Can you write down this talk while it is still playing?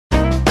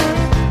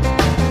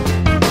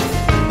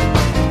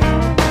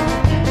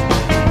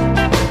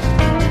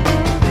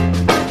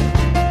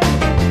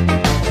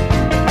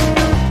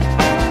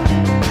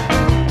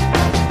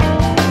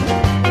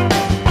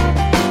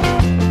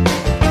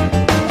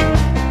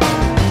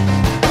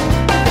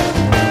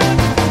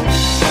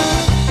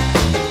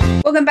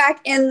Welcome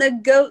back in the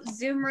GOAT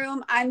Zoom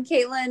room. I'm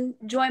Caitlin,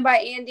 joined by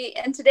Andy,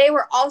 and today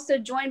we're also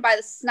joined by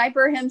the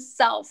sniper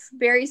himself,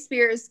 Barry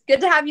Spears.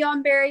 Good to have you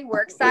on, Barry.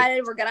 We're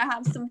excited. We're going to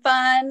have some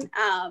fun.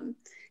 Gonna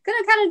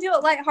kind of do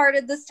it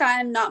lighthearted this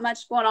time. Not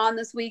much going on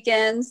this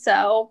weekend,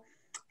 so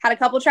had a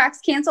couple tracks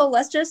canceled.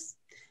 Let's just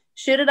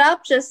shoot it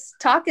up, just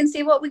talk and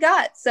see what we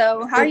got.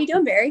 So how are you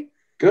doing, Barry?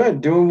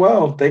 Good, doing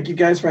well. Thank you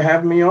guys for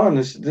having me on.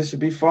 This should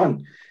be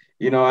fun.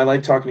 You know, I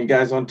like talking to you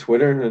guys on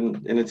Twitter,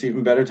 and it's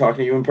even better talking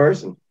to you in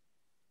person.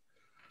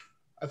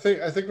 I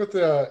think with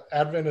the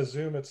advent of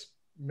Zoom, it's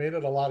made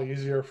it a lot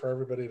easier for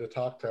everybody to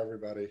talk to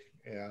everybody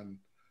and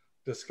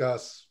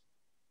discuss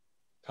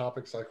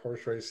topics like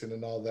horse racing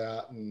and all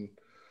that. And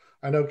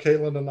I know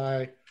Caitlin and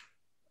I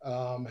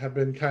have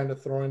been kind of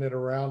throwing it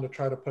around to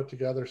try to put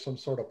together some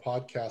sort of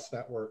podcast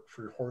network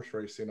for horse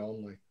racing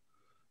only.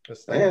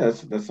 Yeah,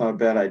 that's not a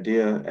bad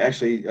idea.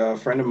 Actually, a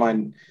friend of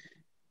mine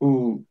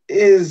who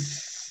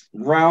is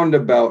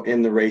roundabout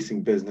in the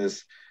racing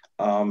business,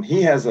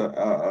 he has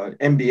a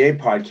NBA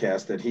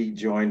podcast that he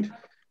joined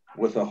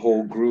with a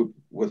whole group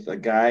with a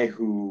guy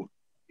who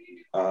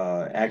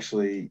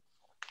actually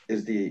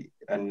is the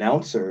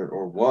announcer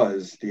or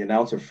was the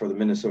announcer for the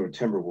Minnesota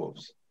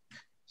Timberwolves.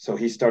 So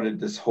he started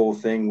this whole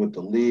thing with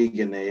the league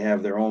and they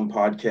have their own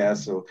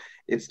podcast. So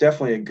it's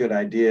definitely a good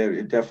idea.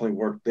 It definitely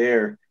worked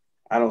there.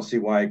 I don't see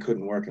why it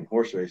couldn't work in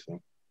horse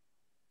racing.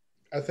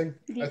 I think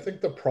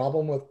the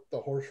problem with the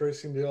horse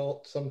racing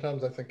deal,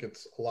 sometimes I think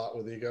it's a lot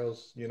with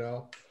egos, you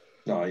know?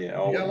 Oh, yeah.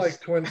 Always. You got like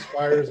Twin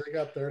Spires, they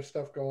got their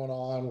stuff going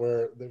on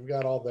where they've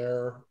got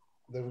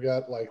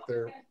like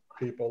their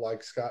people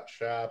like Scott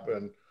Schaap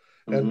and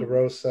Ed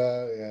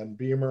DeRosa and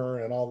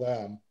Beamer and all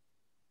them.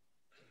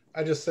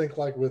 I just think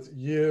like with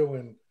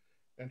you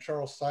and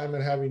Charles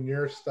Simon having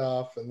your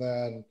stuff and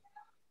then,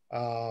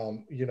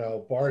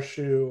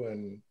 Barshoe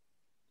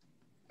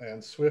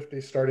and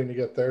Swifty starting to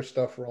get their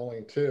stuff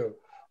rolling too.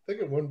 I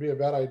think it wouldn't be a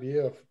bad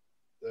idea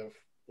if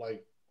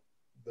like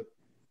the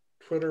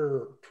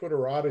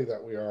Twitterati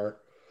that we are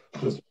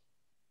just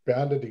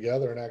banded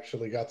together and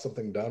actually got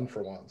something done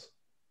for once.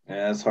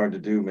 Yeah, it's hard to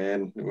do,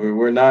 man.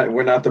 We're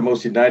not the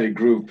most united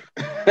group.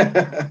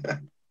 I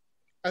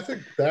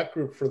think that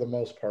group for the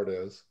most part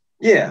is.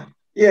 Yeah.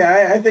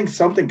 I think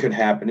something could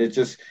happen. It's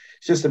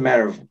just a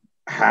matter of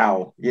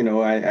how. You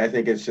know, I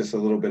think it's just a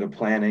little bit of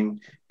planning,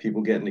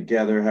 people getting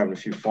together, having a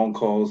few phone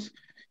calls,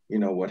 you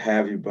know, what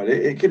have you. But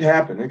it could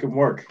happen. It could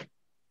work.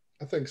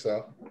 I think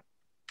so.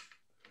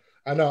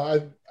 I know.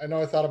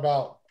 I thought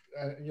about,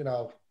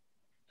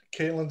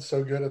 Caitlin's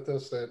so good at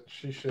this that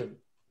she should,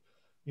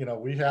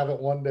 we have it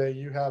one day,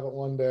 you have it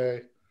one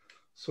day,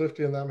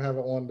 Swifty and them have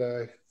it one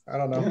day. I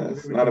don't know. Yeah,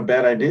 it's not a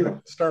bad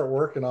idea. Start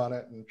working on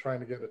it and trying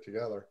to get it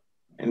together.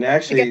 And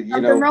actually,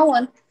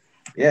 rolling.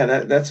 Yeah,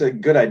 that's a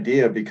good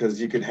idea because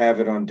you could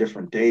have it on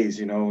different days.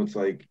 You know, it's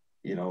like,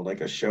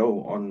 like a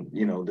show on,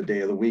 the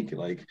day of the week,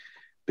 like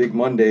big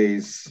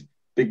Mondays,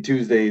 big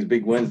Tuesdays,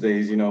 big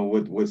Wednesdays,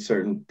 with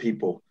certain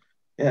people.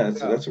 Yeah,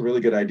 that's a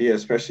really good idea,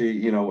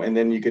 especially, and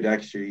then you could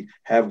actually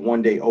have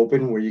one day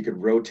open where you could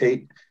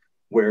rotate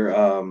where,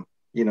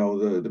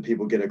 the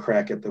people get a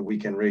crack at the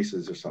weekend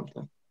races or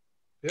something.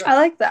 Yeah. I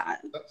like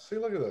that. See,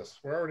 look at this.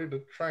 We're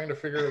already trying to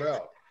figure it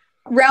out.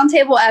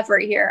 Roundtable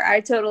effort here.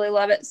 I totally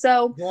love it.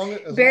 So, as long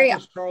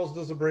as Charles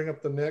doesn't bring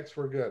up the Knicks,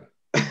 we're good.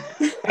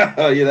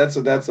 Yeah, that's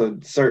a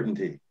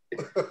certainty.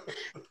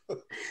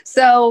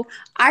 So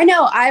I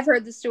know I've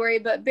heard the story,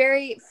 but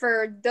Barry,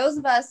 for those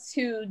of us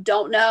who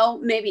don't know,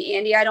 maybe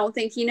Andy, I don't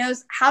think he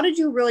knows, how did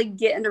you really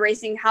get into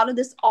racing? How did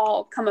this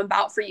all come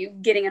about for you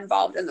getting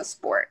involved in the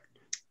sport?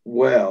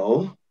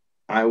 Well,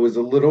 I was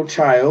a little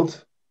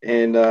child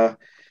and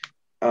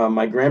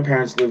my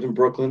grandparents lived in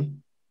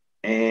Brooklyn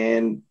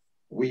and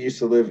we used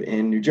to live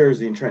in New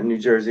Jersey, in Trenton, New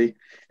Jersey,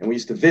 and we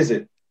used to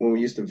visit. When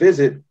we used to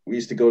visit, we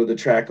used to go to the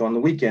track on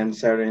the weekend,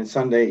 Saturday and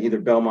Sunday, either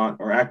Belmont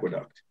or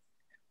Aqueduct.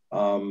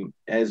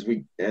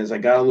 As I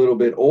got a little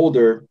bit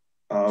older,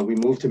 we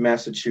moved to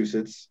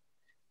Massachusetts,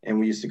 and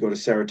we used to go to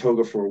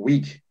Saratoga for a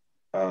week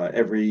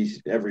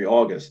every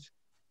August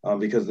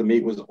because the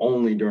meet was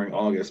only during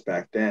August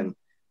back then.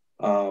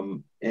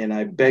 And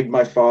I begged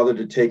my father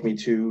to take me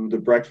to the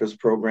breakfast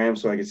program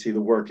so I could see the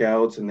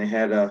workouts, and they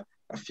had a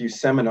few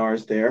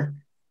seminars there.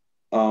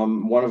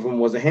 One of them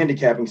was a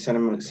handicapping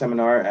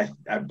seminar.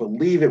 I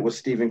believe it was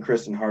Stephen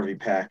Christ and Harvey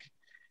Pack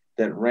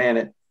that ran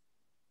it.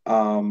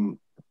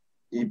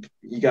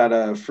 You got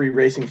a free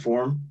racing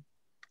form,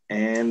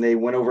 and they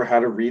went over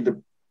how to read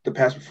the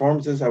past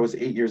performances. I was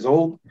 8 years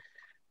old,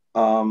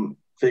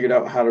 figured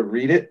out how to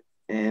read it,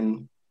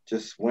 and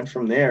just went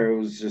from there. It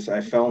was just,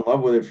 I fell in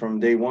love with it from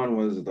day one,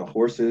 was the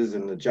horses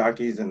and the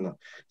jockeys and the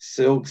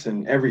silks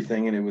and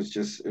everything. And it was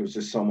just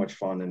so much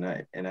fun.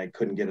 And I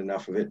couldn't get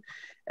enough of it.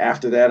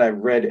 After that, I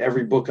read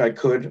every book I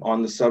could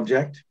on the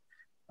subject,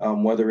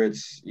 whether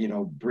it's,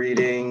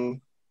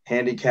 breeding,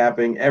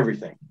 handicapping,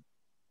 everything.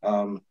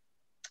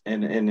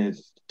 And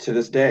it's to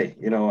this day,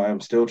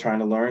 I'm still trying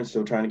to learn,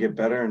 still trying to get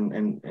better.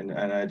 And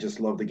I just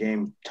love the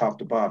game top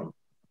to bottom.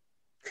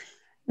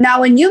 Now,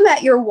 when you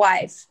met your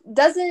wife,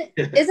 isn't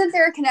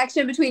there a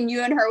connection between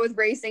you and her with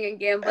racing and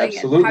gambling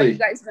Absolutely. and how you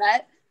guys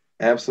met?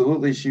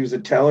 Absolutely. She was a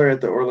teller at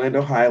the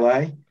Orlando High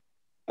Lie.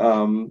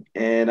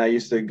 And I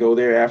used to go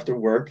there after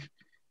work,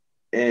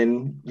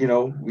 and, you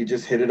know, we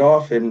just hit it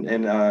off.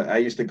 And I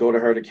used to go to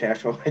her to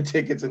cash all my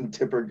tickets and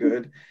tip her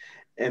good.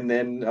 And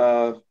then,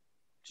 I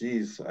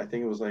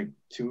think it was like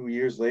 2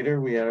 years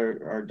later, we had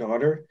our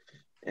daughter,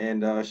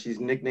 and she's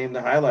nicknamed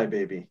the High Lie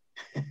Baby.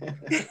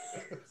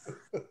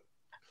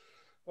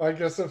 Well, I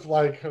guess if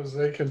like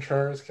Jose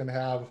Contreras can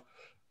have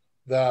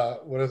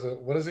what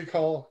does he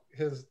call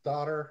his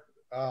daughter?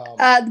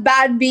 The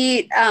Bad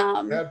Beat.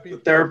 Bad Beat The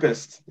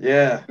therapist.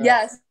 Yeah.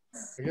 Yes.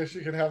 I guess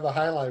you can have the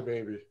High Lie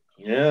Baby.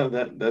 Yeah,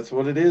 that's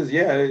what it is.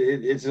 Yeah,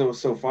 it's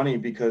so funny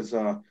because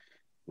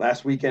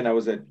last weekend I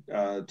was at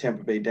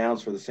Tampa Bay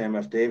Downs for the Sam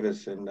F.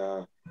 Davis, and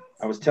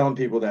I was telling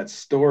people that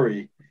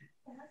story,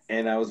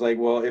 and I was like,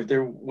 well, if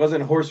there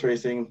wasn't horse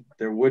racing,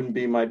 there wouldn't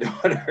be my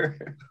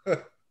daughter.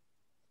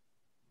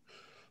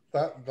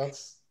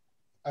 That's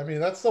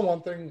the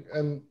one thing.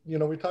 And, you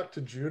know, we talked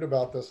to Jude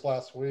about this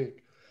last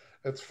week.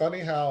 It's funny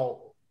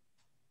how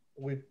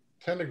we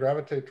tend to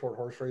gravitate toward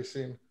horse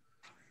racing,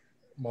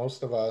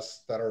 most of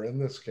us that are in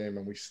this game,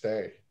 and we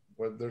stay.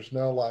 Where there's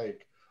no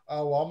like,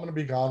 oh, well, I'm going to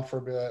be gone for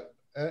a bit.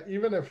 And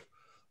even if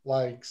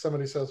like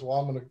somebody says,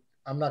 well,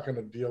 I'm not going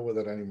to deal with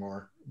it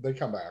anymore, they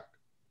come back.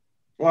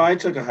 Well, I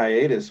took a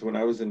hiatus when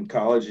I was in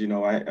college. You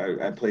know,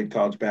 I played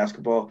college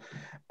basketball.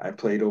 I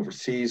played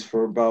overseas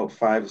for about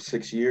 5 or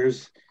 6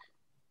 years,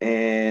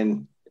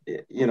 and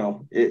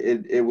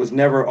it was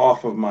never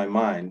off of my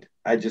mind.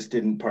 I just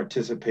didn't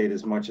participate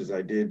as much as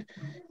I did,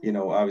 you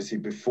know, obviously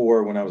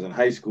before when I was in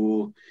high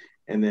school.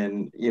 And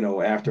then, you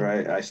know, after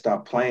I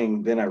stopped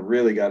playing, then I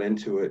really got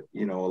into it,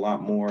 you know, a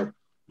lot more.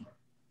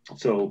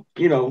 So,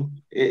 you know,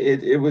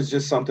 it was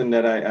just something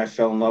that I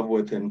fell in love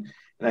with. And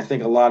I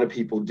think a lot of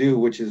people do,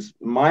 which is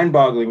mind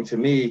boggling to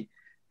me,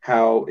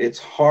 how it's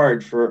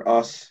hard for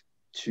us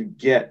to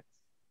get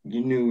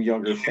new,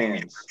 younger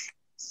fans.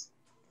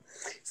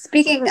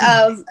 Speaking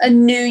of a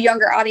new,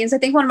 younger audience, I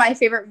think one of my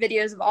favorite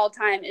videos of all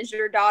time is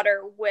your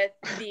daughter with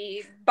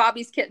the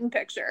Bobby's Kitten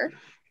picture.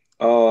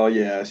 Oh,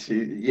 yeah.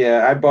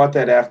 I bought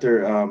that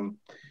after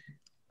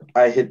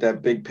I hit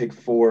that big pick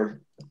 4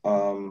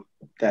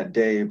 that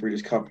day,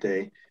 Breeders' Cup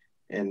Day.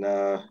 And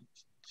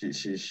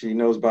she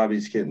knows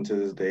Bobby's Kitten to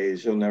this day.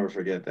 She'll never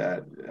forget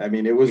that. I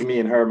mean, it was me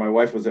and her. My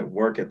wife was at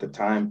work at the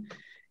time,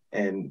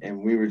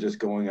 and we were just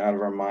going out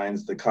of our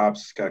minds. The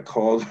cops got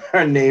called.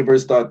 Our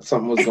neighbors thought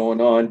something was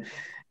going on.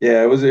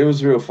 Yeah, it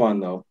was real fun,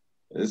 though.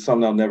 It's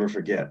something I'll never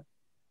forget.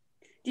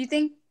 Do you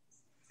think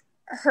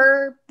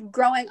her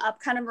growing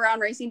up kind of around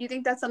racing, do you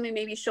think that's something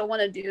maybe she'll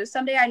want to do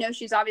someday? I know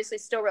she's obviously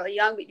still really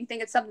young, but do you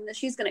think it's something that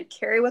she's going to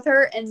carry with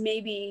her and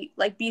maybe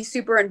like be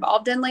super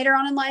involved in later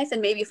on in life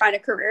and maybe find a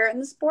career in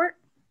the sport?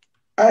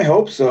 I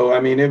hope so.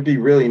 I mean, it'd be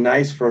really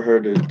nice for her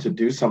to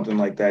do something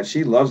like that.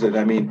 She loves it.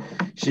 I mean,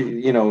 she,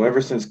 you know,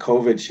 ever since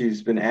COVID,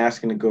 she's been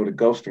asking to go to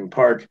Gulfstream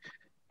Park.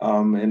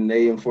 And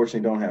they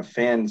unfortunately don't have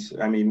fans.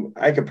 I mean,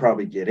 I could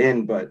probably get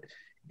in, but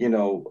you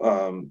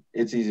know,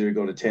 it's easier to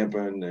go to Tampa,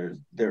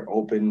 and they're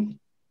open,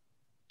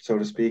 so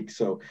to speak.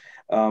 So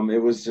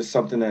it was just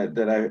something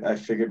that I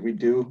figured we'd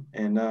do,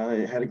 and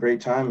I had a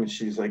great time. And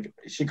she's like,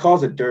 she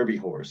calls it Derby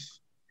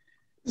Horse.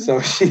 So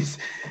she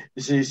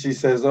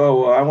says,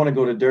 oh, well, I want to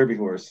go to Derby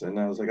Horse. And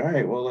I was like, all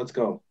right, well, let's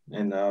go.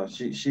 And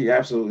she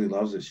absolutely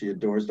loves it. She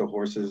adores the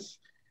horses,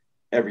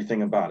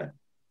 everything about it.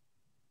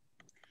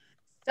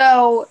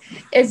 So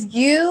if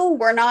you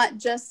were not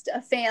just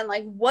a fan,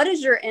 like what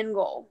is your end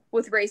goal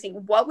with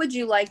racing? What would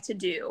you like to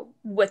do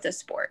with the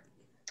sport?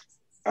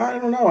 I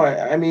don't know.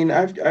 I mean,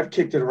 I've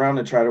kicked it around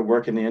to try to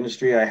work in the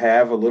industry. I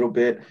have a little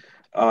bit.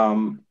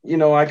 You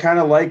know, I kind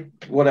of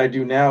like what I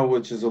do now,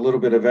 which is a little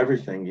bit of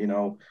everything, you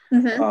know.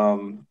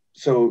 Mm-hmm.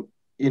 So,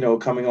 you know,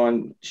 coming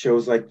on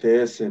shows like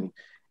this and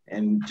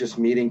just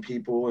meeting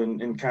people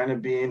and kind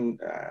of being,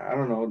 I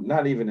don't know,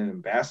 not even an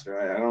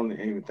ambassador. I don't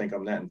even think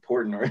I'm that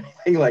important or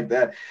anything like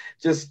that.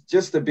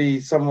 Just to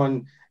be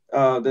someone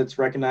that's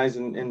recognized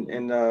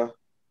and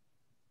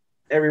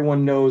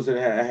everyone knows that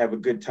I have a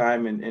good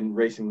time in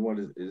racing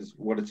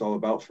what it's all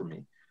about for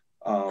me.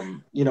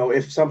 You know,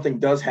 if something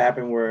does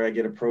happen where I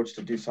get approached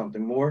to do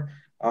something more,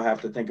 I'll have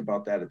to think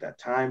about that at that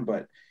time.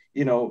 But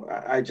you know,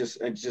 I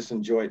just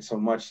enjoy it so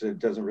much that it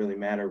doesn't really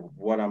matter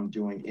what I'm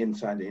doing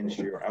inside the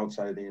industry or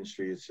outside of the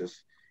industry.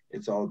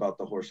 It's all about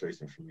the horse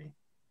racing for me.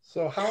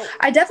 So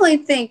I definitely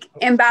think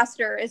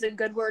ambassador is a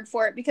good word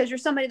for it, because you're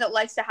somebody that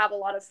likes to have a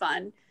lot of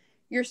fun.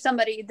 You're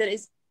somebody that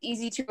is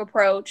easy to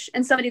approach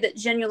and somebody that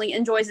genuinely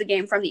enjoys the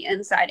game from the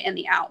inside and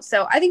the out.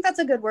 So I think that's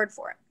a good word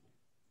for it.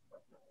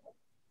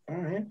 All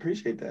right,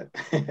 appreciate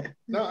that.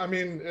 No, I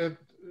mean,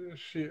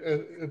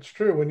 it's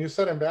true. When you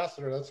said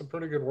ambassador, that's a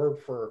pretty good word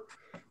for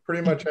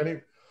pretty much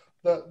any.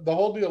 The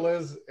whole deal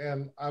is,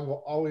 and I've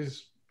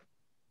always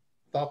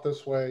thought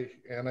this way,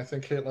 and I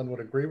think Caitlin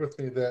would agree with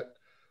me, that,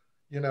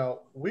 you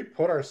know, we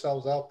put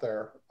ourselves out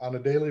there on a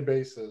daily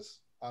basis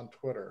on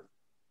Twitter.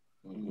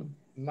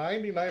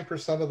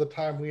 99% of the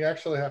time we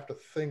actually have to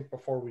think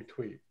before we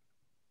tweet.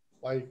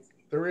 Like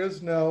there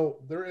is no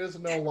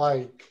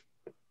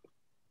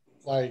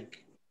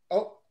like,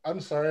 oh, I'm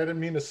sorry, I didn't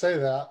mean to say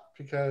that,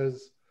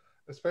 because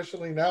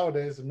especially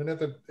nowadays, the minute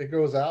that it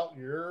goes out,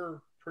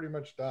 you're pretty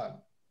much done.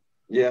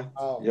 Yeah.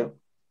 Yep.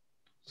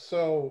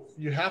 So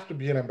you have to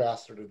be an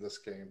ambassador to this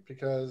game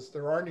because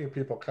there are new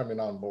people coming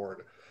on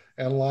board.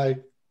 And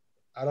like,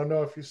 I don't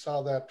know if you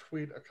saw that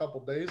tweet a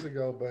couple days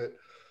ago, but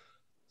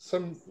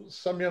some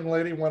young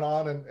lady went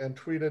on and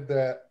tweeted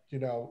that, you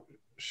know,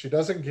 she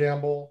doesn't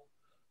gamble.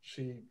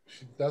 She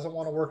doesn't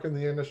want to work in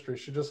the industry.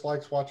 She just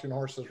likes watching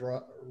horses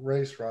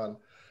race run.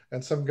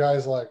 And some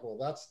guy's like, well,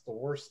 that's the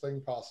worst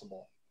thing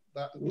possible.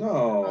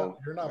 No,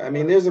 you're not I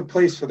mean, there's a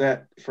place for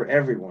that for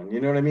everyone.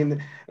 You know what I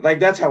mean? Like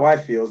that's how I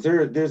feel.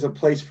 There's a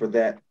place for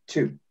that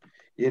too.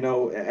 You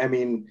know, I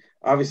mean,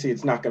 obviously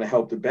it's not going to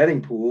help the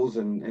betting pools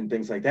and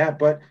things like that,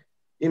 but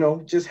you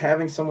know, just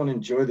having someone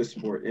enjoy the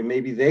sport and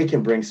maybe they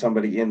can bring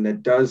somebody in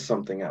that does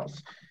something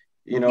else.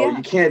 You know,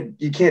 you can't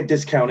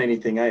discount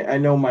anything. I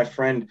know my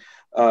friend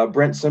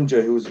Brent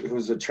Simja,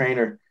 who's a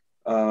trainer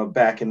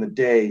back in the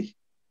day.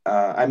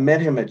 I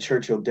met him at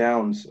Churchill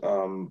Downs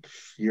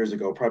years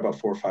ago, probably about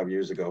 4 or 5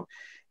 years ago.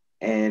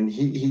 And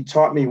he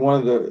taught me one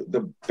of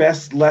the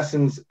best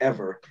lessons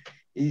ever.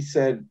 He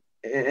said,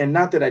 and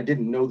not that I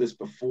didn't know this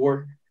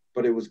before,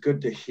 but it was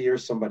good to hear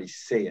somebody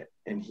say it.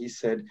 And he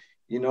said,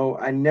 you know,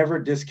 I never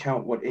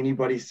discount what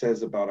anybody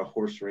says about a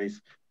horse race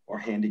or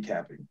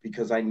handicapping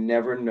because I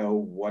never know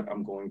what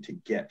I'm going to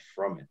get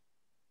from it.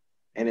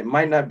 And it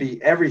might not be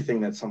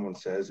everything that someone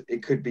says.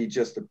 It could be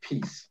just a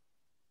piece.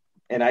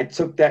 And I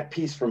took that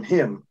piece from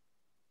him.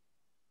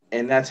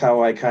 And that's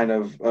how I kind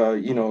of,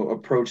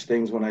 approach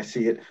things when I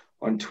see it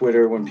on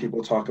Twitter, when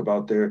people talk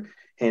about their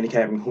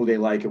handicapping, who they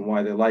like and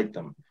why they like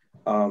them.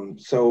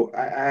 So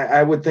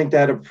I would think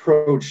that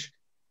approach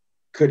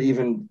could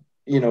even,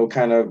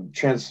 kind of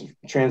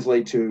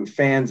translate to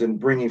fans and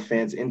bringing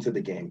fans into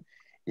the game.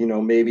 You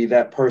know, maybe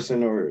that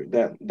person or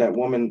that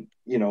woman,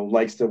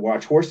 likes to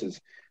watch horses,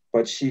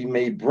 but she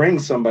may bring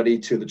somebody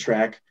to the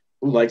track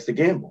who likes to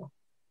gamble,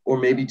 or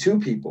maybe two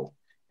people.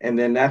 And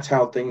then that's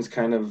how things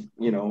kind of,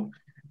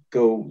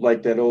 go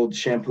like that old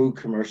shampoo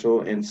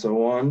commercial, and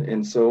so on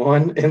and so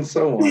on and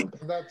so on.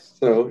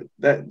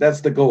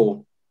 That's the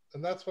goal.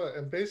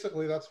 And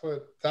basically that's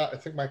what I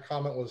think my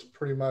comment was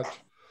pretty much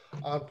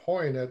on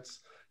point. It's,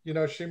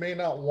 she may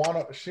not want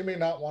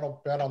to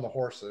bet on the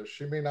horses.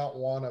 She may not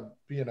want to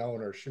be an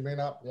owner. She may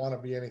not want to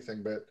be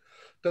anything, but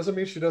doesn't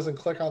mean she doesn't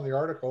click on the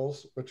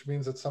articles, which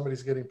means that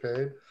somebody's getting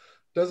paid.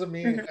 Doesn't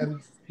mean,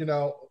 and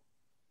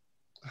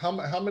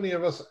how many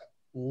of us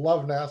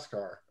love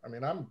NASCAR? I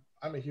mean, I'm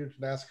a huge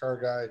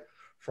NASCAR guy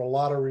for a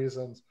lot of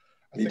reasons.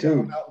 I think I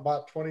went out and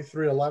bought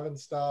 2311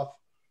 stuff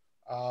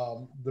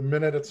the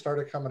minute it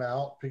started coming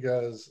out,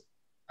 because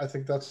I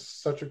think that's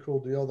such a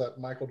cool deal that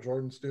Michael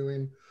Jordan's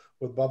doing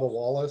with Bubba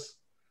Wallace.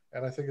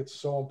 And I think it's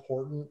so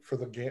important for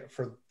the game,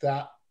 for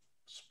that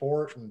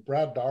sport. And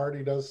Brad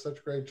Daugherty does such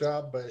a great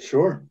job, but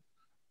sure,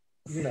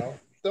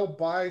 they'll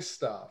buy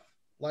stuff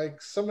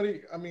like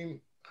somebody, I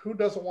mean, who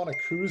doesn't want a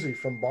koozie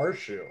from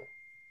Barshoe?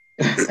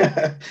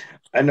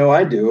 I know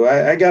I do.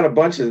 I got a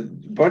bunch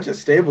of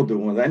stable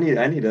doing ones. I need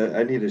a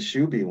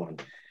Shuby one.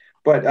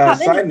 But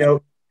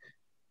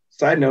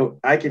side note,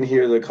 I can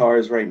hear the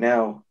cars right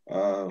now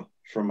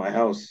from my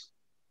house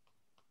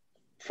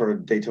for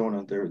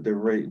Daytona. They're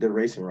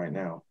racing right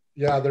now.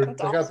 Yeah, they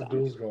got the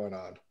duels going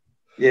on.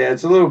 Yeah,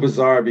 it's a little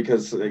bizarre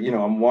because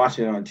I'm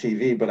watching it on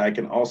TV, but I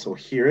can also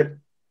hear it.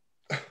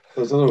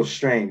 So it's a little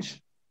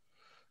strange.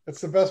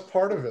 It's the best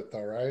part of it,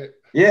 though, right?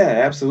 Yeah,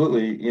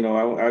 absolutely.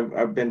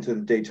 I've been to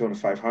the Daytona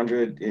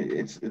 500.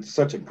 It's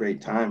such a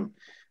great time.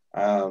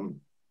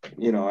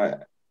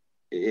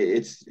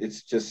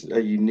 It's just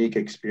a unique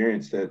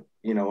experience that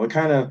it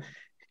kind of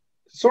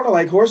sort of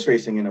like horse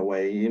racing in a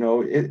way.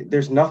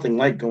 There's nothing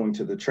like going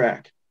to the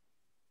track,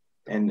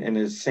 and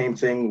the same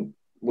thing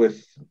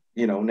with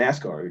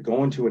NASCAR.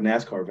 Going to a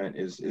NASCAR event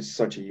is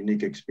such a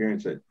unique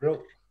experience that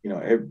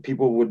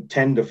people would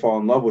tend to fall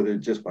in love with it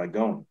just by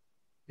going.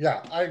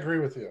 Yeah, I agree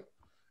with you.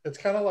 It's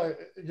kind of like,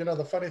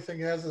 the funny thing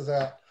is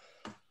that,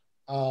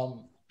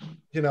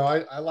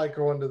 I like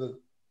going to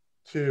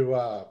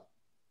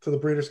the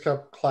Breeders'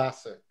 Cup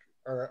Classic,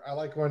 or I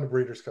like going to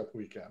Breeders' Cup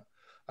Weekend.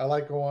 I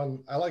like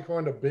going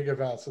to big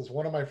events. As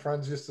one of my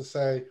friends used to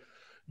say,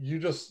 you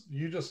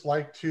just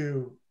like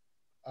to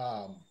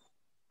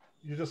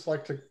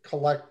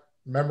collect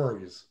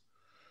memories,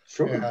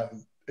 sure,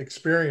 and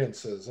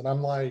experiences. And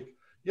I'm like,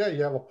 yeah,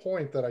 you have a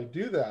point that I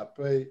do that,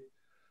 but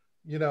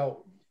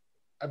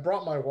I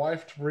brought my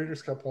wife to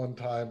Breeders' Cup one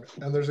time,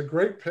 and there's a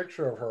great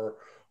picture of her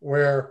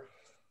where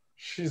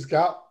she's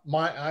got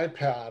my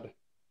iPad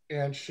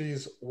and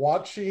she's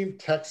watching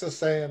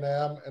Texas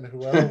A&M and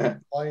whoever was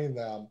playing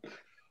them,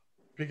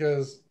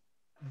 because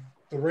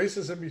the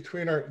races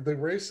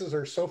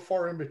are so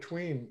far in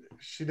between.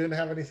 She didn't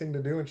have anything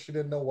to do and she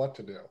didn't know what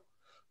to do.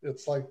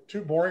 It's like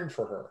too boring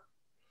for her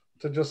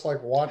to just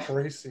like watch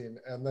racing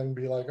and then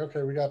be like,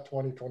 okay, we got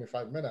 20,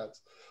 25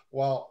 minutes.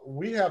 Well,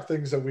 we have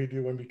things that we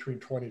do in between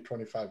 20,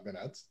 25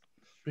 minutes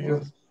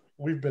because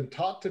we've been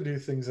taught to do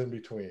things in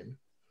between,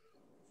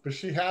 but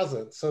she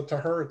hasn't. So to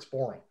her, it's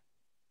boring.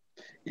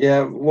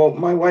 Yeah, well,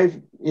 my wife,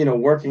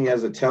 working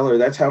as a teller,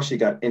 that's how she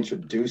got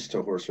introduced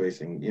to horse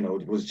racing,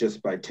 it was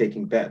just by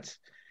taking bets.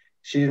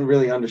 She didn't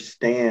really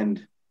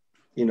understand,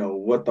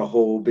 what the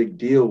whole big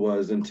deal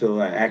was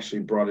until I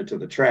actually brought her to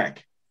the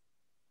track.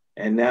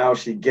 And now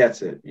she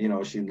gets it.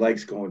 She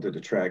likes going to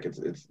the track.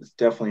 It's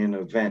definitely an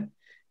event.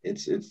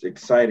 It's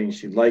exciting.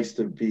 She likes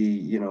to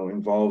be,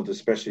 involved,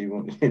 especially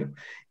when,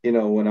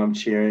 when I'm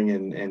cheering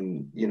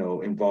and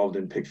involved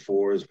in pick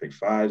fours, pick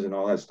fives and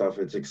all that stuff.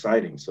 It's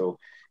exciting. So,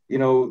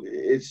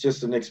 it's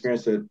just an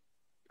experience that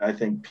I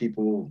think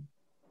people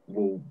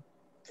will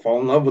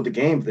fall in love with the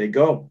game if they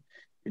go.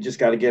 We just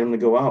got to get them to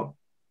go out.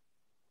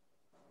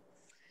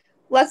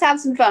 Let's have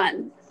some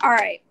fun. All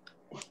right.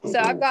 So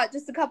I've got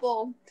just a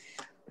couple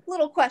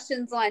little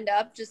questions lined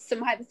up, just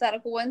some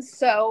hypothetical ones.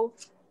 So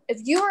if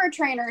you were a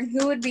trainer,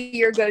 who would be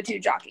your go-to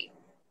jockey?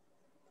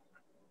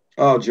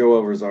 Oh, Joe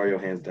Rosario,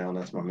 hands down.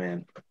 That's my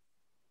man.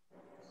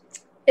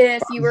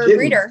 If you were a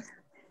breeder?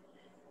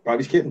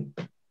 Bobby's Kitten.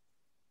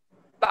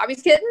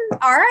 Bobby's Kitten?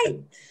 All right.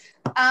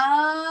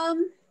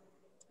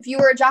 If you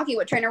were a jockey,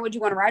 what trainer would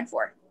you want to ride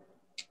for?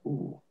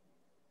 Ooh,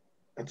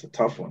 that's a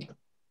tough one.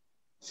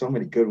 So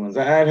many good ones.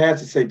 I'd have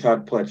to say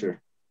Todd Pletcher.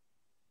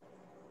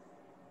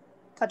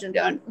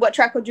 What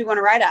track would you want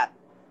to ride at?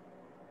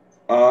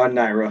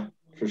 NYRA,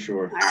 for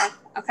sure. NYRA.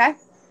 Okay.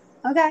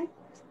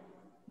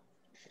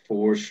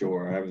 For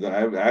sure.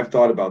 I've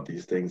thought about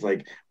these things.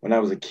 Like when I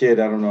was a kid,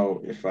 I don't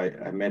know if I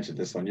mentioned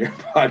this on your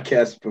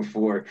podcast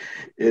before,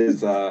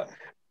 is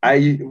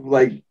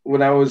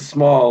when I was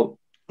small,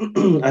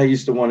 I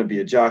used to want to be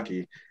a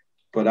jockey,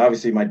 but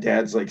obviously my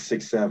dad's like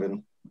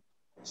 6'7",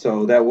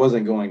 so that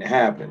wasn't going to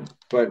happen.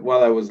 But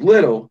while I was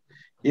little,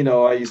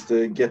 I used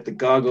to get the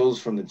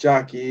goggles from the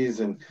jockeys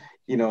and,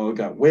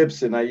 got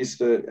whips, and I used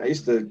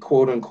to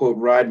quote unquote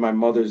ride my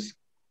mother's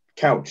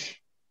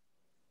couch.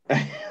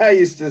 I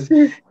used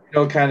to,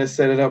 kind of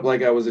set it up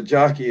like I was a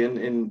jockey,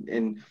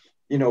 and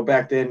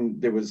back then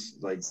there was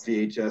like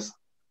VHS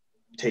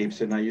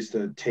tapes, and I used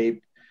to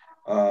tape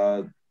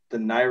the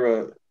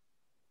NYRA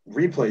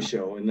replay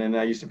show, and then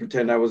I used to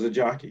pretend I was a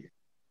jockey.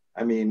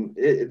 I mean,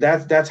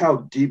 that's how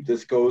deep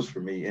this goes for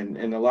me,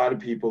 and a lot of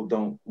people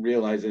don't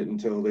realize it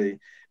until they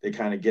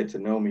kind of get to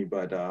know me.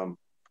 But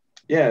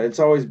yeah, it's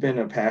always been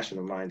a passion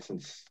of mine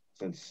since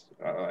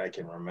I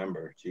can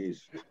remember.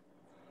 Jeez.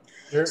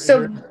 Here's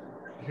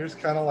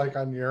kind of like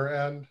on your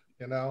end,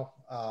 the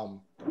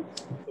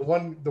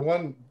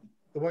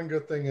one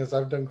good thing is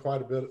I've done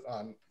quite a bit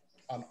on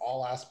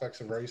all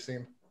aspects of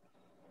racing.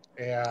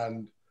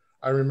 And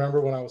I remember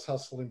when I was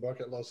hustling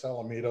book at Los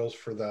Alamitos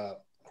for the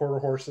quarter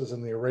horses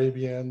and the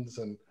Arabians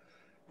and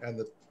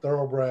the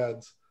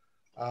thoroughbreds,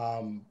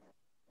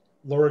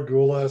 Laura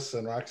Goulas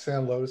and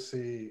Roxanne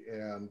Losi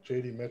and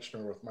JD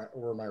Mitchner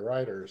were my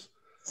riders.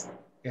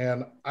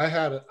 And I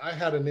had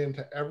an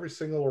into every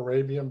single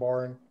Arabian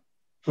barn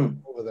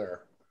over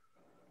there.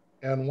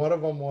 And one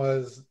of them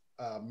was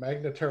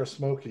Magna Terra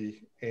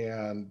Smoky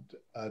and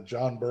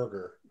John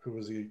Berger, who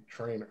was the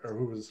trainer, or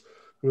who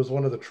was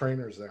one of the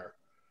trainers there.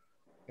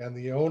 And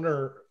the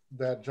owner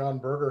that John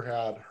Berger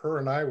had, her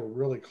and I were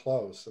really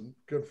close and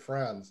good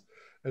friends.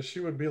 And she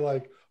would be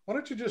like, why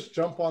don't you just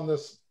jump on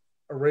this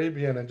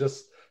Arabian and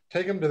just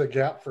take him to the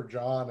gap for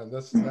John and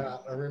this and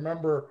that. I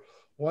remember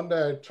one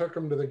day I took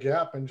him to the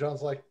gap and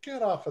John's like,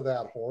 get off of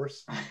that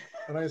horse.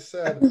 And I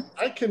said,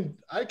 I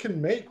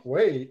can make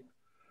weight.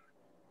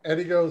 And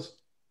he goes,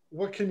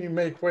 what can you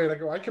make weight? I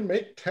go, I can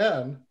make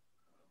 10,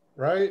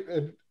 right?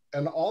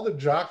 And all the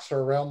jocks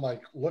are around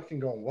like looking,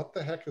 going, what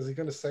the heck is he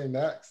going to say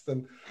next?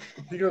 And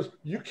he goes,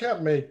 you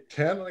can't make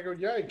 10. And I go,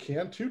 yeah, I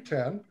can,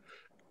 210.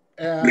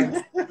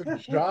 And the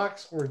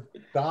jocks were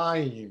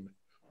dying.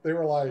 They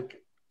were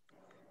like,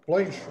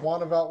 Blaine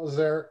Schwanevelt was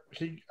there.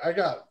 I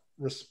got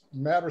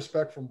mad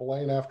respect from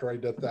Blaine after I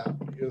did that,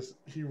 because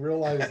he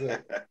realized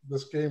that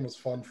this game was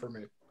fun for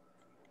me.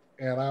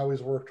 And I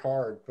always worked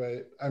hard.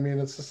 But, I mean,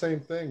 it's the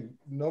same thing.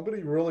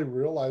 Nobody really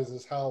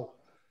realizes how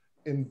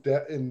in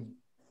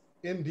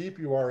deep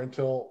you are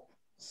until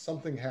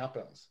something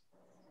happens.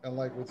 And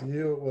like with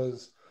you, it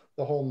was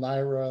the whole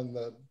NYRA and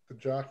the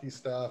jockey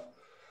stuff.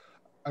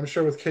 I'm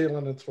sure with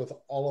Caitlin, it's with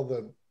all of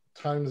the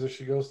times that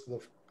she goes to the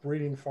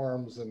breeding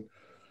farms and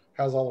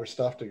has all her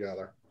stuff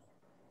together.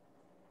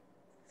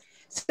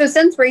 So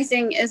since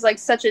racing is like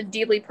such a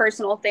deeply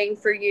personal thing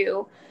for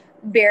you,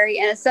 Barry,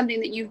 and it's something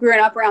that you've grown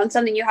up around,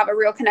 something you have a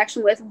real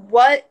connection with,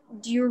 what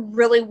do you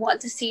really want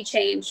to see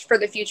change for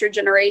the future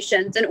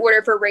generations in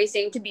order for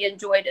racing to be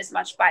enjoyed as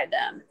much by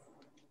them?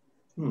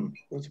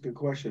 That's a good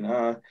question.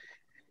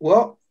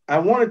 Well, I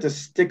wanted to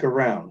stick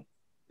around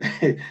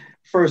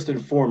first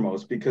and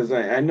foremost, because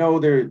I know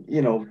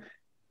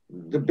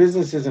the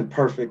business isn't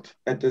perfect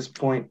at this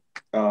point.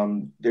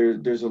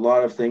 There's a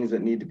lot of things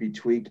that need to be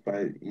tweaked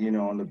by,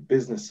 on the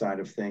business side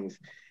of things.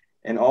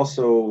 And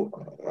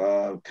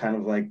also kind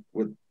of like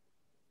with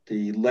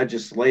the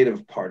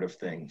legislative part of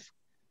things.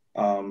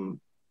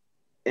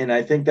 And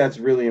I think that's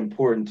really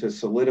important to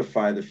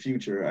solidify the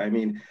future. I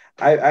mean,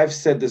 I've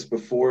said this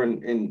before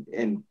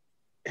in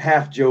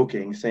half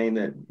joking, saying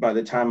that by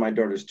the time my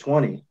daughter's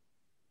 20,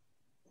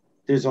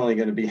 there's only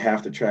going to be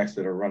half the tracks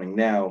that are running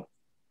now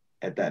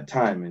at that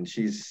time. And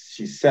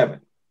she's 7.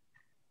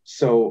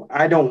 So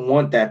I don't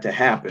want that to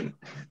happen.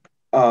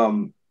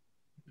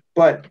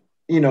 But,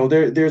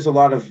 there's a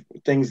lot of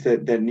things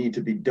that need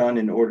to be done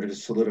in order to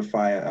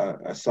solidify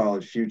a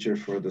solid future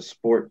for the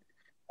sport,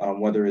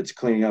 whether it's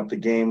cleaning up the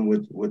game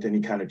with any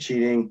kind of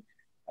cheating,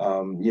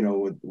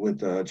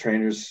 with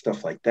trainers,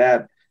 stuff like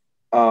that.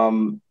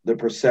 The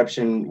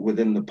perception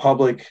within the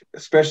public,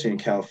 especially in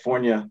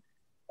California,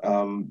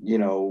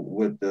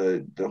 with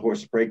the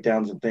horse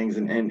breakdowns and things.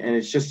 And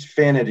it's just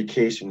fan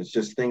education. It's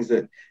just things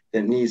that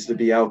needs to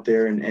be out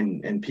there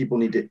and people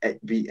need to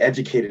be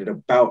educated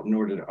about in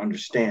order to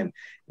understand.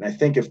 And I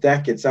think if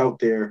that gets out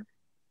there,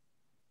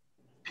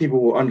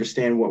 people will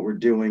understand what we're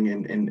doing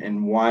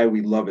and why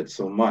we love it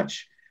so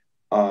much,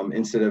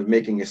 instead of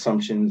making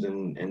assumptions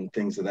and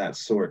things of that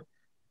sort.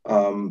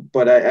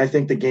 But I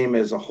think the game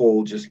as a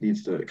whole just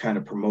needs to kind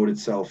of promote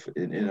itself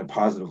in a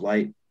positive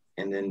light,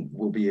 and then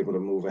we'll be able to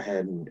move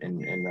ahead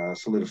and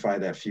solidify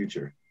that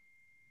future.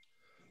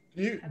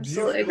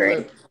 Absolutely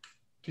agree.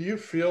 Do you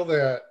feel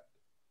that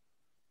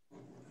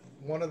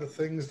one of the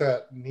things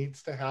that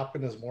needs to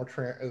happen is more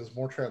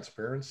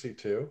transparency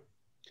too?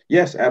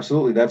 Yes,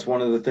 absolutely. That's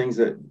one of the things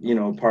that,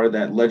 part of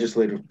that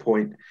legislative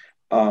point.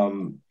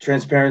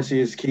 Transparency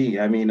is key.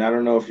 I mean, I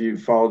don't know if you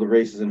follow the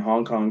races in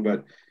Hong Kong,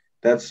 but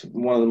that's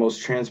one of the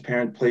most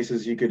transparent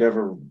places you could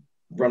ever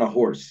run a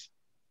horse.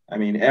 I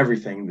mean,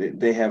 everything.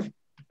 They have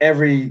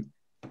every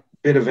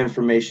bit of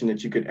information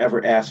that you could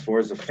ever ask for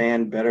as a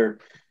fan, better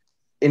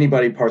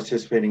anybody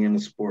participating in the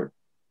sport.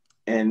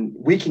 And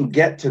we can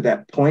get to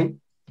that point.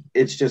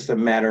 It's just a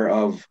matter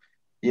of,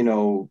 a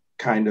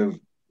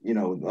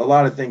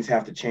lot of things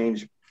have to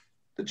change.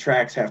 The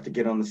tracks have to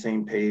get on the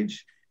same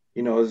page.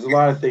 There's a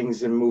lot of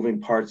things and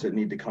moving parts that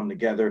need to come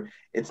together.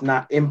 It's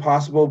not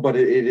impossible, but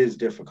it is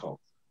difficult.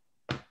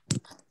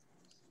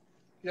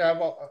 Yeah,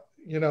 well,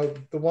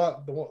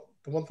 the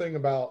one thing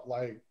about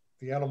like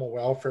the animal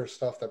welfare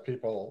stuff that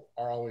people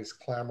are always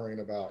clamoring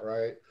about,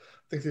 right?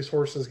 I think these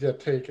horses get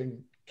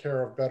taken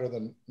care of better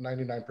than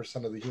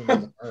 99% of the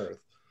humans on Earth.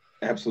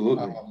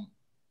 Absolutely.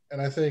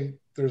 And I think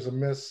there's a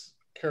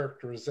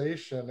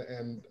mischaracterization,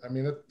 and I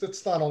mean,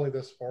 it's not only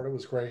this sport. It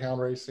was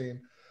greyhound racing,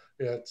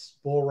 it's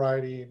bull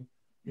riding.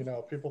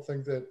 People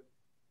think that,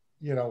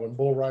 in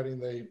bull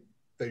riding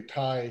they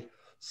tie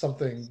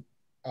something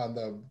on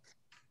the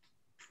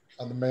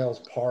male's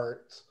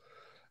parts,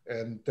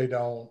 and they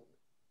don't.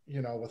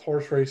 With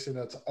horse racing,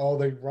 it's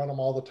they run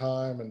them all the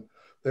time, and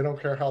they don't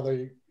care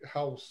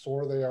how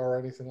sore they are or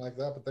anything like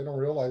that. But they don't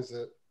realize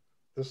that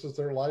this is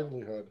their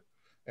livelihood.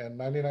 And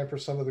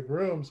 99% of the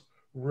grooms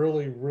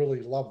really,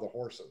 really love the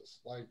horses.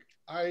 Like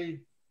I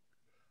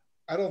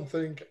don't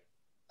think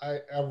I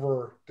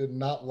ever did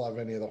not love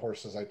any of the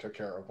horses I took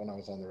care of when I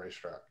was on the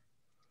racetrack.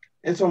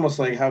 It's almost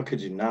like, how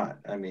could you not?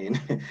 I mean,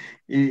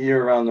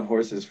 you're around the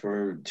horses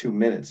for 2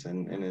 minutes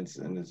and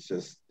it's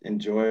just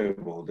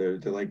enjoyable. They're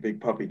like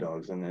big puppy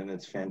dogs, and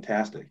it's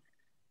fantastic.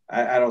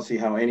 I don't see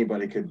how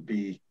anybody could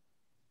be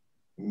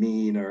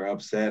mean or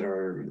upset,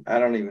 or I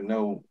don't even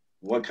know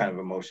what kind of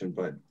emotion,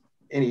 but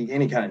any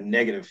kind of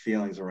negative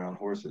feelings around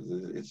horses.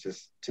 It's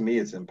just, to me,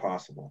 it's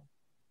impossible.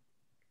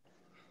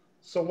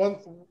 So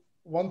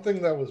one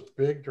thing that was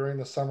big during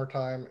the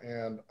summertime,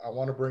 and I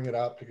want to bring it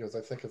up because I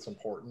think it's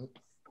important,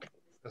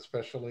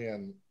 especially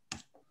in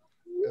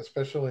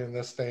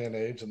this day and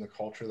age and the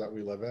culture that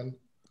we live in.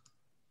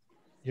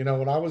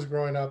 When I was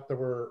growing up, there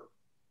were,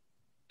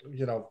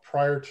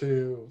 prior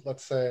to,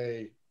 let's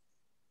say,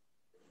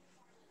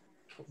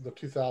 the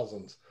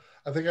 2000s,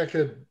 I think I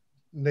could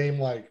name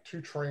like 2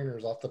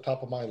 trainers off the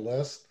top of my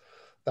list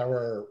that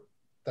were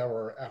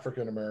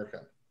African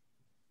American,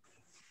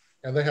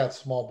 and they had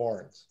small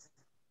barns.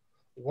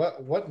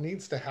 What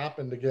needs to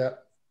happen to get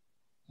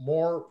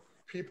more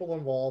people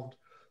involved?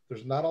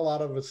 There's not a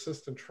lot of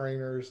assistant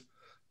trainers.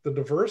 The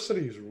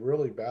diversity is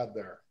really bad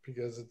there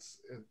because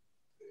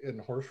in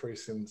horse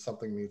racing,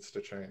 something needs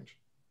to change.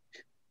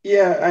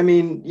 Yeah, I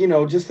mean,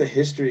 just the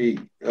history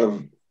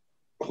of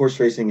horse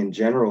racing in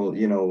general,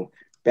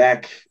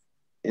 back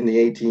in the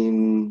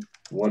 18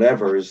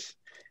 whatevers,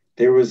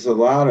 there was a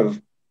lot of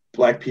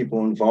Black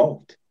people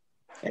involved,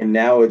 and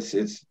now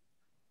it's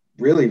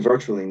really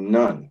virtually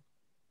none.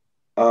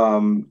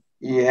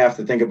 You have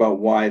to think about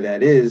why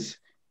that is.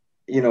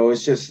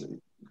 It's just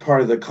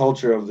part of the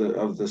culture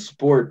of the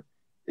sport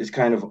is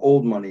kind of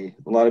old money.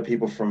 A lot of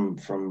people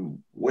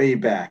from way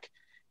back,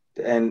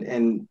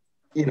 and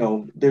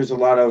there's a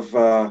lot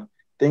of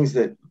things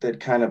that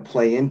kind of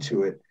play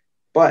into it.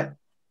 But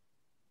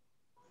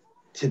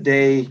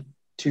today,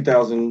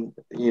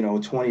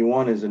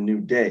 2021 is a new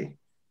day.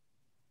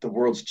 The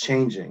world's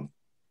changing.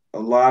 A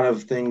lot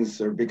of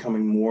things are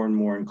becoming more and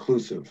more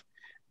inclusive.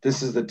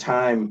 This is the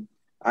time,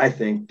 I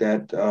think,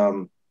 that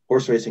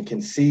horse racing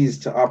can seize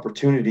to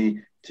opportunity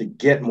to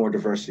get more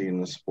diversity in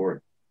the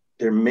sport.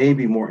 there may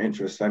be more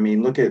interest. I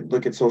mean, look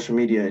at social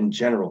media in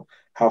general,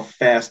 how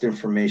fast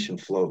information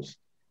flows.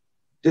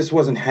 This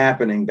wasn't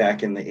happening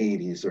back in the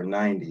 80s or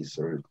 90s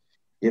or,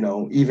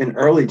 even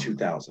early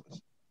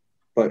 2000s.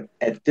 But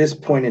at this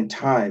point in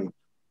time,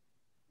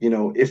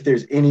 if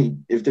there's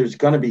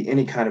going to be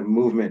any kind of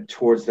movement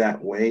towards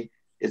that way,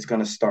 it's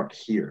going to start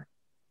here.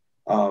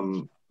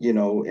 And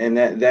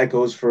that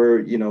goes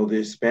for, the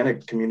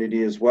Hispanic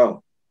community as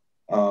well.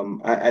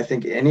 I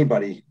think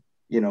anybody,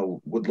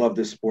 would love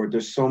this sport.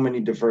 There's so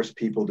many diverse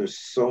people. There's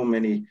so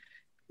many,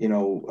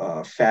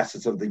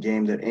 facets of the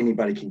game that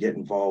anybody can get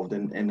involved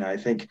in. And I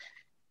think,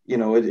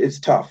 it's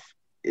tough.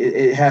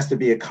 It has to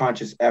be a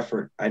conscious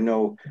effort. I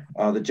know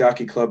the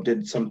Jockey Club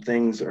did some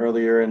things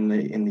earlier in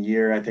the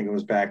year. I think it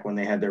was back when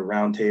they had their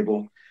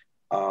roundtable.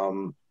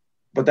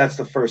 But that's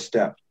the first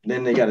step.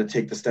 Then they got to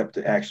take the step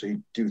to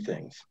actually do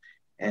things.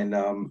 And,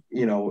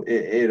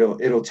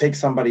 it'll take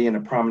somebody in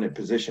a prominent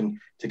position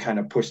to kind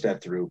of push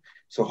that through.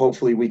 So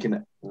hopefully we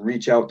can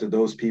reach out to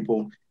those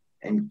people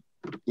and,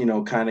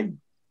 kind of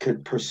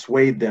could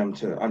persuade them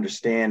to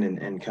understand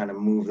and kind of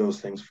move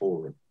those things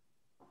forward.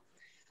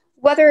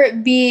 Whether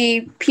it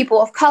be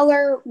people of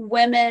color,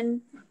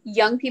 women,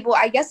 young people,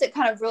 I guess it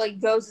kind of really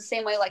goes the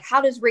same way. Like,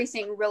 how does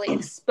racing really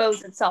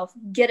expose itself,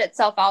 get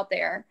itself out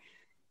there,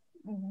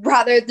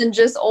 rather than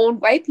just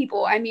old white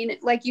people? I mean,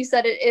 like you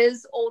said, it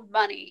is old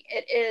money.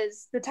 It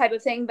is the type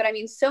of thing. But I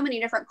mean, so many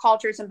different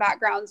cultures and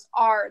backgrounds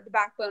are the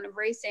backbone of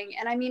racing.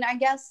 And I mean, I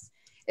guess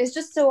it's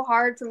just so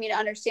hard for me to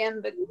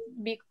understand, but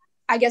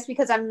I guess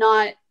because I'm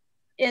not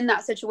in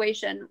that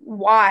situation,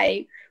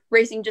 why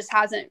racing just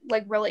hasn't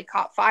like really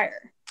caught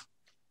fire.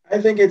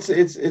 I think it's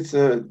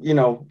a,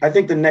 I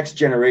think the next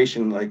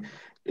generation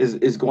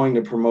is going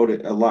to promote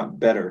it a lot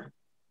better,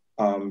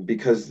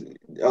 because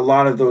a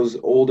lot of those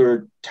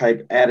older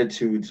type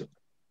attitudes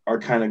are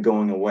kind of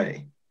going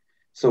away.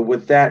 So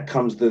with that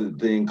comes the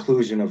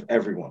inclusion of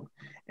everyone.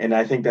 And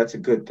I think that's a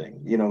good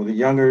thing. The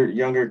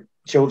younger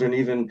children,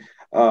 even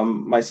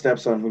my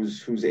stepson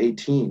who's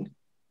 18,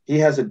 he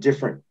has a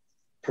different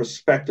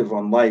perspective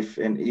on life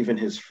and even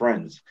his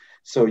friends.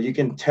 So you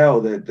can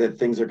tell that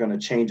things are going to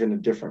change in a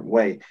different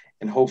way.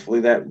 And hopefully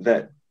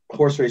that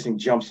horse racing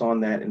jumps on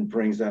that and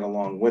brings that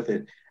along with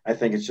it. I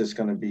think it's just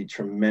going to be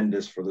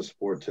tremendous for the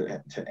sport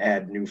to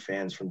add new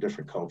fans from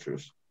different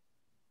cultures.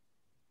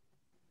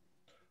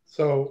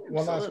 So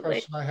one last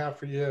question I have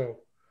for you,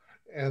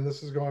 and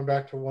this is going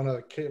back to one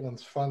of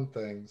Caitlin's fun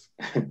things.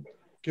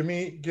 Give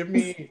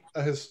me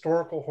a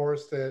historical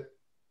horse that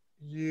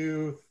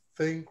you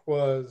think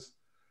was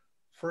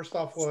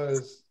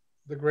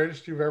the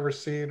greatest you've ever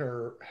seen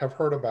or have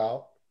heard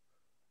about,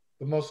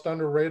 the most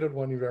underrated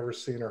one you've ever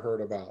seen or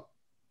heard about.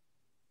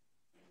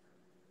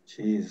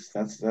 Jeez,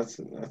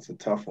 that's a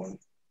tough one.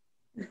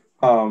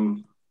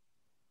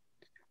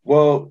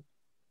 Well,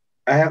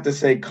 I have to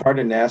say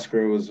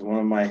Cardinascra was one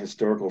of my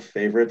historical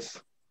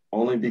favorites,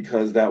 only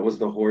because that was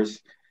the horse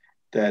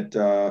that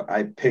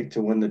I picked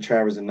to win the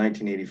Travers in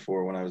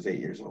 1984 when I was 8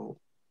 years old.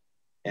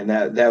 And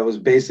that was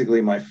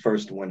basically my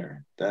first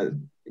winner. So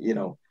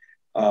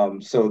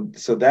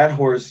that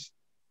horse,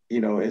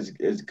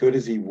 as good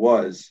as he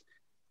was,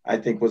 I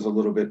think was a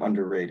little bit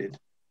underrated.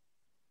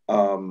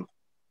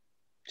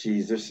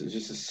 There's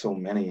just so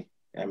many.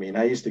 I mean,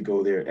 I used to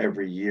go there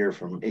every year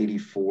from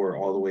 84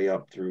 all the way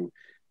up through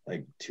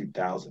like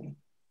 2000.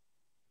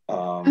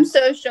 I'm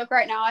so shook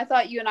right now. I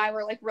thought you and I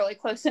were like really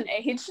close in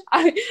age.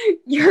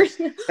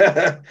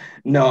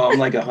 No, I'm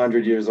like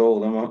 100 years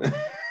old.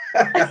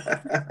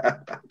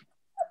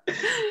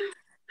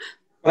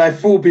 But I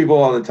fool people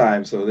all the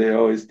time, so they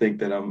always think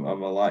that I'm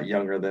a lot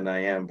younger than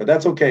I am. But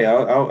that's okay.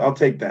 I'll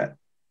take that.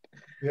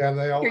 Yeah, and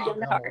they all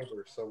come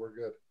older, so we're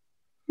good.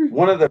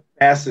 One of the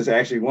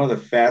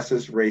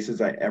fastest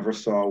races I ever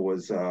saw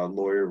was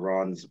Lawyer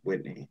Ron's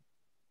Whitney.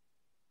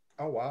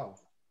 Oh wow!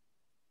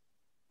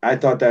 I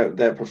thought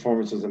that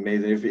performance was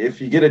amazing.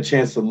 If you get a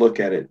chance to look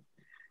at it,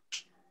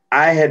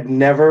 I had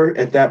never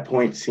at that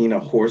point seen a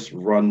horse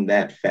run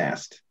that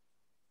fast.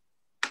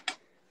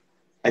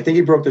 I think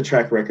he broke the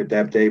track record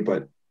that day,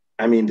 but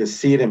I mean, to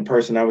see it in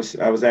person, I was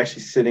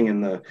actually sitting in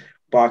the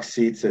box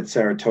seats at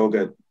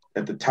Saratoga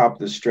at the top of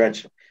the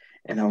stretch,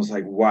 and I was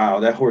like,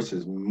 wow, that horse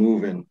is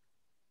moving.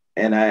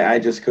 And I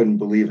just couldn't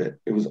believe it.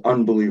 It was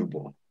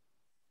unbelievable.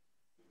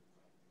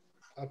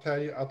 I'll tell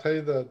you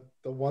the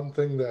one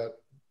thing that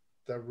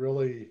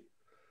really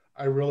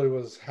I really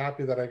was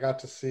happy that I got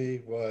to see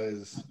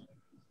was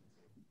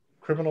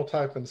Criminal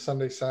Type and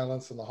Sunday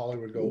Silence in the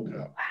Hollywood Gold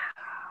Cup.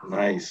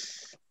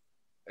 Nice.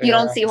 You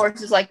don't see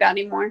horses like that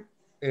anymore.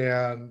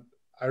 And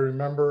I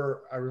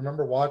remember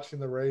watching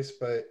the race,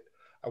 but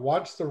I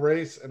watched the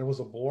race and it was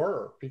a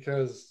blur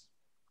because,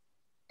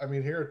 I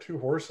mean, here are two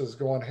horses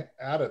going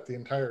at it the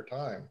entire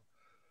time.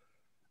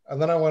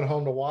 And then I went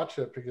home to watch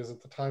it because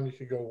at the time you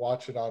could go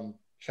watch it on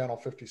Channel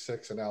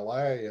 56 in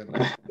LA and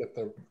get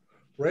the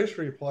race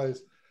replays.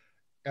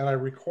 And I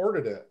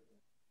recorded it.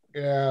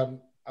 And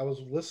I was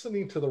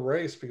listening to the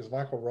race because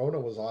Michael Rona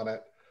was on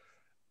it.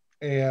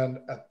 And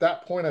at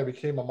that point, I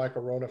became a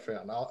Michael Rona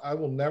fan. I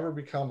will never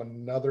become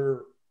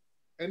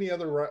any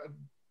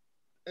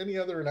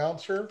other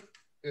announcer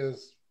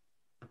is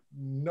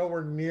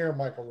nowhere near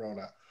Michael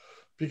Rona,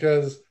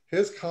 because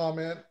his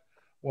comment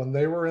when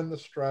they were in the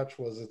stretch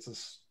was, "It's a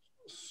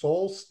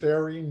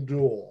soul-staring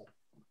duel,"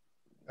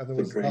 and there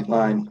was a great nothing,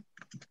 line,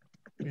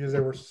 because they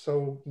were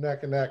so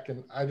neck and neck.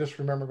 And I just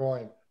remember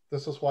going,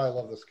 "This is why I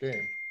love this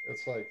game.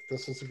 It's like,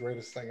 this is the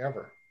greatest thing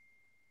ever."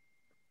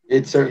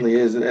 It certainly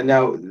is. And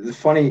now the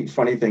funny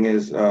thing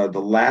is, the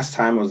last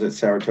time I was at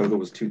Saratoga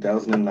was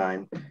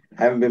 2009. I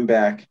haven't been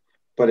back,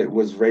 but it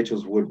was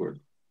Rachel's Woodward.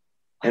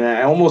 And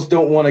I almost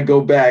don't want to go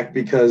back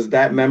because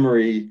that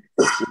memory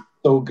was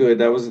so good.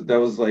 That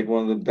was like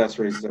one of the best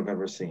races I've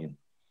ever seen.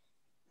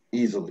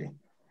 Easily.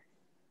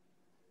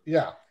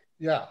 Yeah.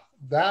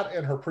 That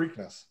and her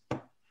Preakness.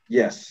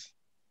 Yes.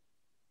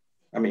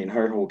 I mean,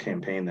 her whole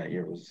campaign that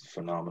year was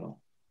phenomenal.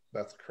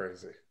 That's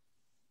crazy.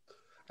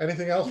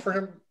 Anything else for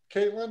him,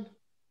 Caitlin?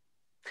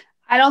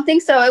 I don't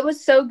think so. It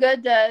was so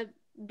good to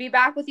be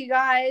back with you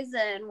guys,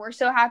 and we're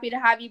so happy to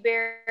have you,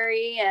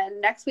 Barry.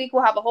 And next week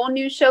we'll have a whole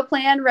new show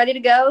planned, ready to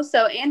go.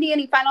 So, Andy,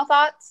 any final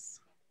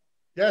thoughts?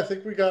 Yeah, I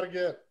think we got to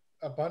get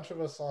a bunch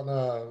of us on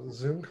a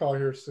Zoom call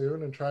here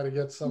soon and try to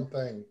get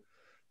something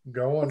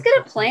going. Let's get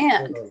it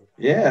planned.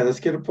 Yeah,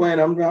 let's get it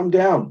planned. I'm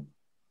down.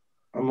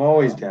 I'm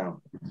always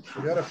down.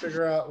 We got to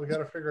figure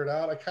it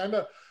out. I kind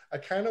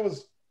of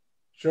was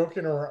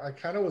joking, or I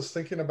kind of was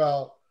thinking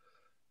about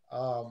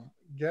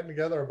getting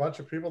together a bunch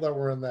of people that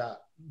are in that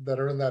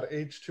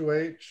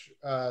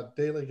H2H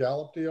daily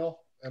gallop deal.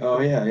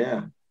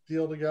 And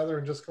deal together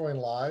and just going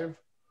live,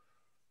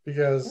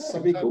 because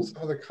sometimes cool.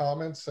 Some of the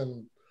comments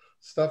and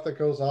stuff that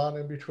goes on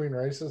in between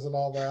races and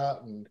all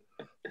that, and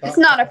it's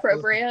not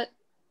appropriate.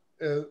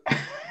 I'm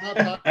not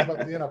talking about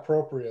the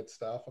inappropriate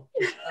stuff. I'm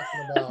just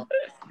talking about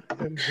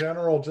in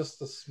general, just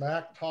the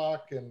smack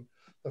talk and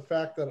the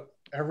fact that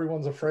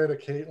everyone's afraid of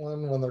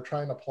Caitlin when they're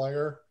trying to play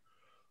her,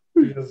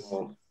 because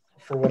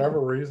for whatever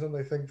reason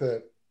they think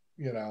that,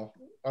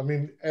 I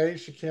mean,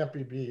 she can't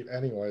be beat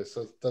anyway,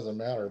 so it doesn't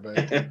matter.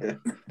 But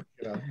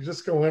you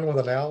just go in with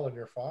an L and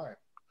you're fine.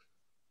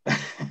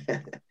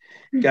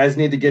 You guys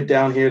need to get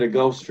down here to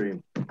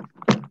Gulfstream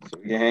so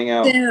we can hang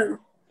out. Soon.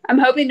 I'm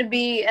hoping to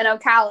be in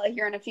Ocala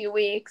here in a few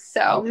weeks,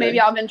 so maybe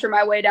I'll venture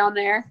my way down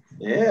there.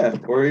 Yeah,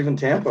 or even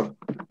Tampa.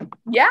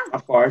 Yeah.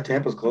 Not far.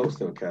 Tampa's close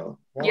to Ocala.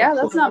 Well, yeah,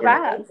 that's not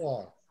bad.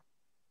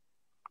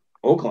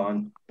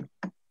 Oaklawn.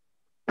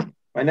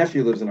 My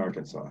nephew lives in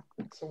Arkansas.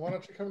 So why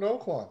don't you come to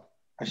Oaklawn?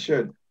 I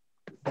should.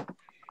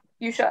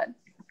 You should.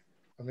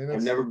 I mean,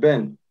 I've never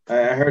been.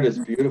 I heard it's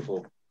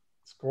beautiful.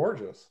 It's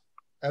gorgeous.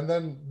 And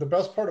then the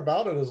best part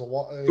about it is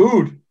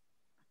food.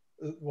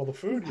 Well, the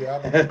food, yeah,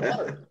 but the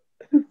water.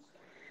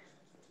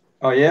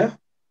 Oh yeah.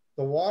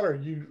 The water.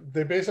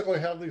 They basically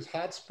have these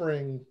hot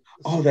spring.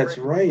 Oh, that's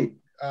right.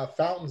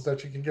 Fountains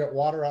that you can get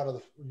water out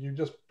of. You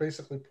just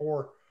basically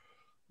pour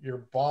your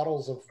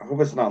bottles of. I hope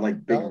it's not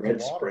like Big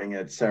Red Spring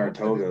at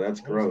Saratoga. That's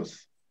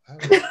gross.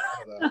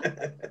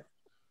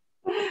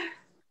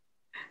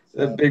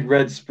 That Big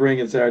Red Spring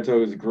at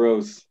Saratoga is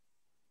gross.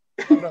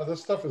 Oh no,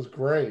 this stuff is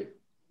great.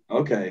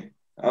 Okay,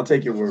 I'll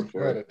take your word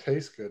for it. It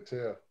tastes good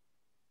too.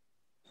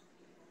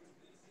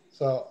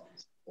 So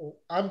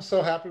I'm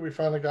so happy we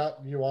finally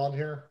got you on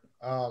here.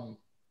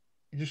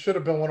 You should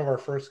have been one of our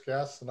first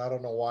guests, and I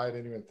don't know why I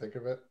didn't even think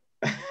of it.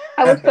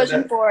 I was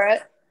pushing for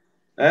it.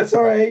 That's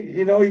all right.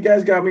 You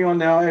guys got me on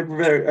now.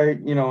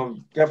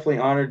 I'm definitely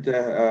honored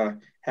to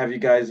have you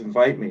guys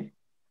invite me.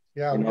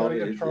 Yeah, we gotta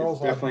get Charles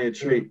on. It's definitely a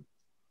treat.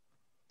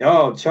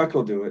 Oh, Chuck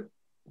will do it.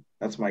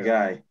 That's my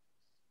guy.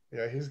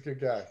 Yeah, he's a good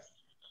guy.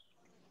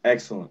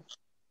 Excellent.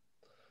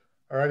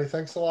 All righty,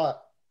 thanks a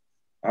lot.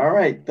 All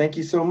right, thank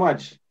you so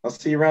much. I'll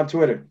see you around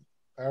Twitter.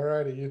 All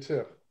righty, you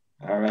too.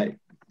 All right.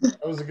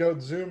 That was the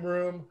GOAT Zoom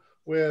Room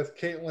with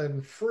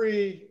Caitlin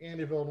Free,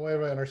 Andy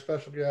Villanueva, and our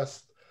special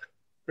guest,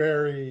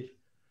 Barry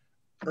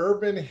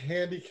Urban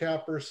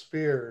Handicapper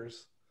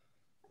Spears.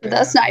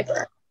 The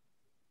Sniper.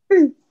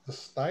 The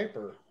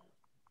Sniper.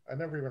 I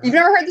never even heard. You've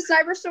never heard the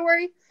Sniper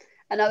story?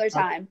 Another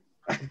time.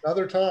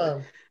 Another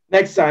time.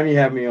 Next time you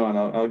have me on,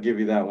 I'll give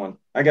you that one.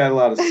 I got a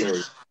lot of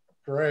stories.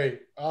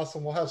 Great.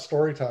 Awesome. We'll have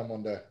story time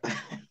one day.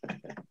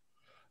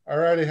 All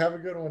righty. Have a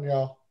good one,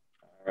 y'all.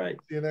 All right.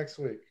 See you next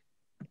week.